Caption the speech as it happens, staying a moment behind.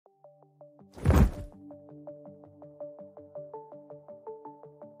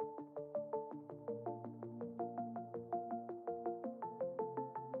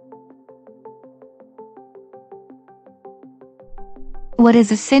What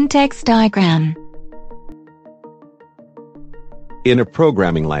is a syntax diagram? In a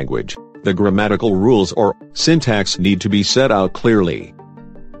programming language, the grammatical rules or syntax need to be set out clearly,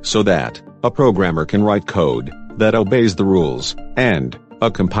 so that a programmer can write code that obeys the rules, and a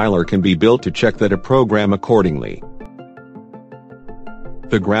compiler can be built to check that a program accordingly.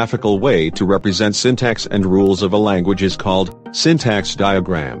 The graphical way to represent syntax and rules of a language is called syntax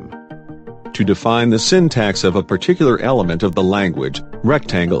diagram. To define the syntax of a particular element of the language,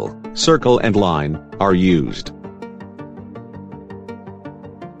 rectangle, circle and line are used.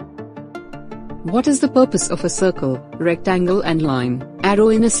 What is the purpose of a circle, rectangle and line, arrow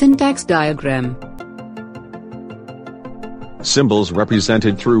in a syntax diagram? Symbols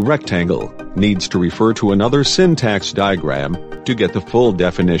represented through rectangle needs to refer to another syntax diagram to get the full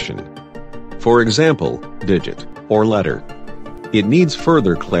definition. For example, digit or letter. It needs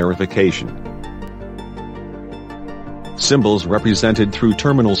further clarification. Symbols represented through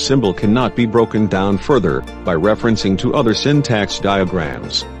terminal symbol cannot be broken down further by referencing to other syntax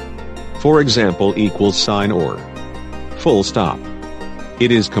diagrams. For example, equals sign or full stop.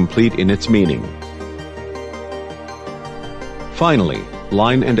 It is complete in its meaning. Finally,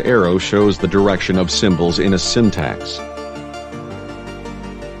 line and arrow shows the direction of symbols in a syntax.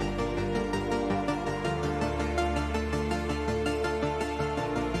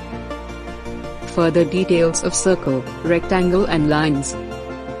 Further details of circle, rectangle and lines.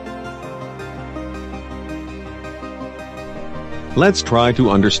 Let's try to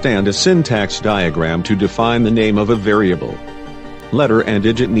understand a syntax diagram to define the name of a variable. Letter and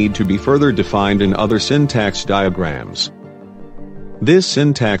digit need to be further defined in other syntax diagrams. This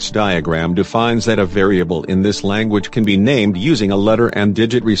syntax diagram defines that a variable in this language can be named using a letter and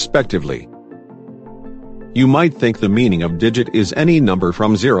digit respectively. You might think the meaning of digit is any number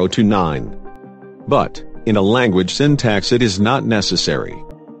from 0 to 9. But, in a language syntax it is not necessary.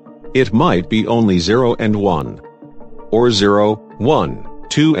 It might be only 0 and 1. Or 0, 1,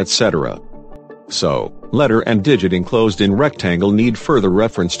 2 etc. So, letter and digit enclosed in rectangle need further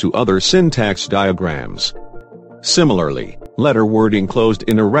reference to other syntax diagrams. Similarly, letter word enclosed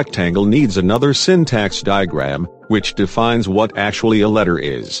in a rectangle needs another syntax diagram, which defines what actually a letter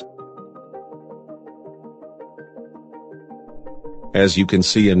is. As you can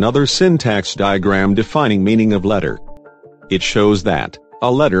see, another syntax diagram defining meaning of letter. It shows that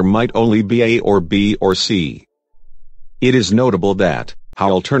a letter might only be A or B or C. It is notable that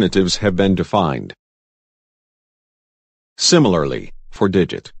how alternatives have been defined. Similarly, for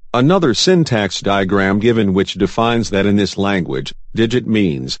digit, another syntax diagram given which defines that in this language, digit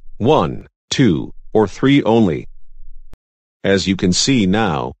means 1, 2, or 3 only. As you can see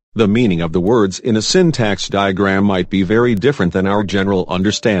now, the meaning of the words in a syntax diagram might be very different than our general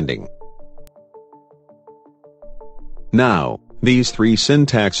understanding. Now, these three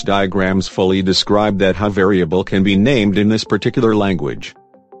syntax diagrams fully describe that how variable can be named in this particular language.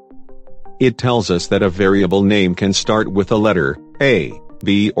 It tells us that a variable name can start with a letter, A,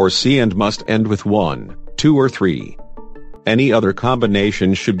 B or C and must end with 1, 2 or 3. Any other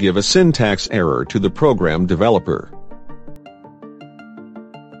combination should give a syntax error to the program developer.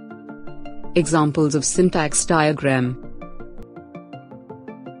 Examples of syntax diagram.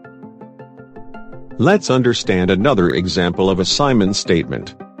 Let's understand another example of a Simon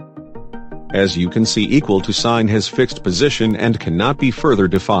statement. As you can see, equal to sign has fixed position and cannot be further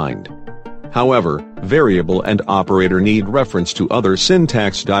defined. However, variable and operator need reference to other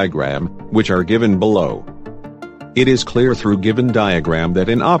syntax diagram, which are given below. It is clear through given diagram that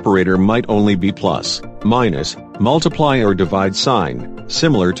an operator might only be plus, minus, multiply or divide sign,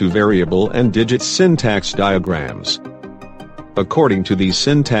 similar to variable and digit syntax diagrams. According to these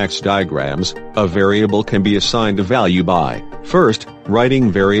syntax diagrams, a variable can be assigned a value by, first,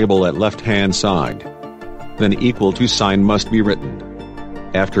 writing variable at left-hand side. Then equal to sign must be written.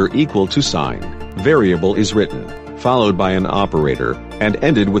 After equal to sign, variable is written, followed by an operator, and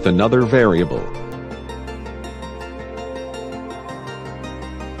ended with another variable.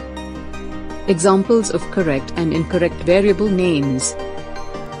 Examples of correct and incorrect variable names.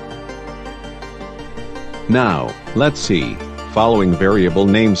 Now, let's see. Following variable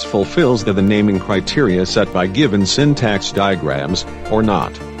names fulfills the naming criteria set by given syntax diagrams, or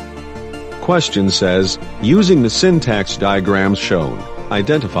not. Question says, using the syntax diagrams shown,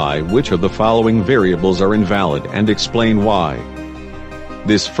 identify which of the following variables are invalid and explain why.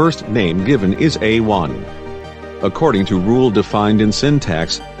 This first name given is A1. According to rule defined in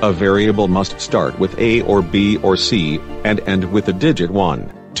syntax, a variable must start with A or B or C, and end with the digit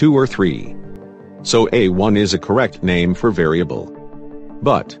 1, 2 or 3. So A1 is a correct name for variable.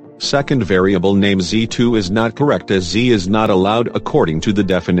 But, Second variable name Z2 is not correct as Z is not allowed according to the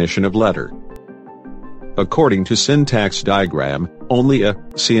definition of letter. According to syntax diagram, only A,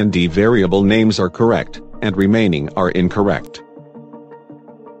 C and D variable names are correct, and remaining are incorrect.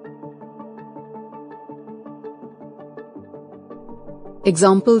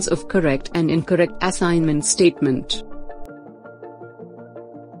 Examples of correct and incorrect assignment statement.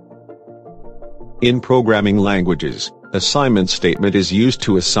 In programming languages, assignment statement is used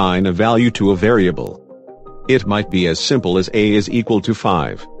to assign a value to a variable. It might be as simple as A is equal to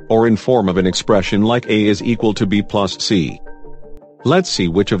 5, or in form of an expression like A is equal to B plus C. Let's see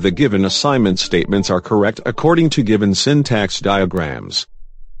which of the given assignment statements are correct according to given syntax diagrams.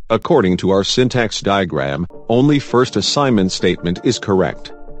 According to our syntax diagram, only first assignment statement is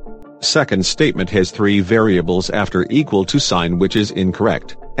correct. Second statement has 3 variables after equal to sign which is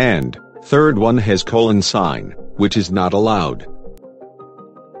incorrect, and third one has colon sign, which is not allowed.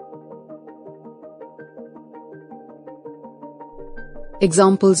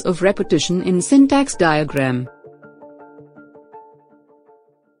 Examples of repetition in syntax diagram.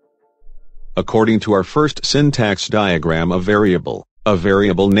 According to our first syntax diagram, a variable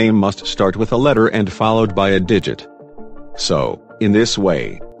name must start with a letter and followed by a digit. So, in this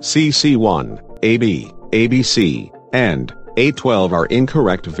way, CC1, AB, ABC, and A12 are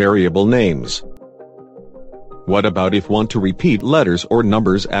incorrect variable names. What about if want to repeat letters or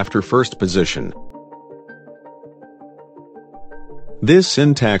numbers after first position? This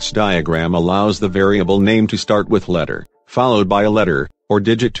syntax diagram allows the variable name to start with letter, followed by a letter, or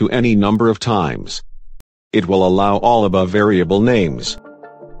digit to any number of times. It will allow all above variable names.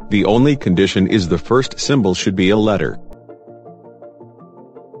 The only condition is the first symbol should be a letter.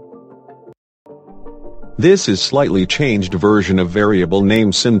 This is slightly changed version of variable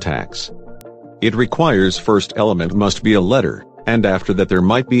name syntax. It requires first element must be a letter, and after that there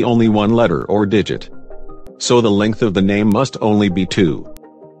might be only one letter or digit. So the length of the name must only be 2.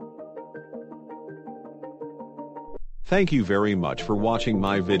 Thank you very much for watching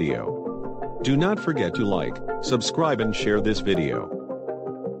my video. Do not forget to like, subscribe and share this video.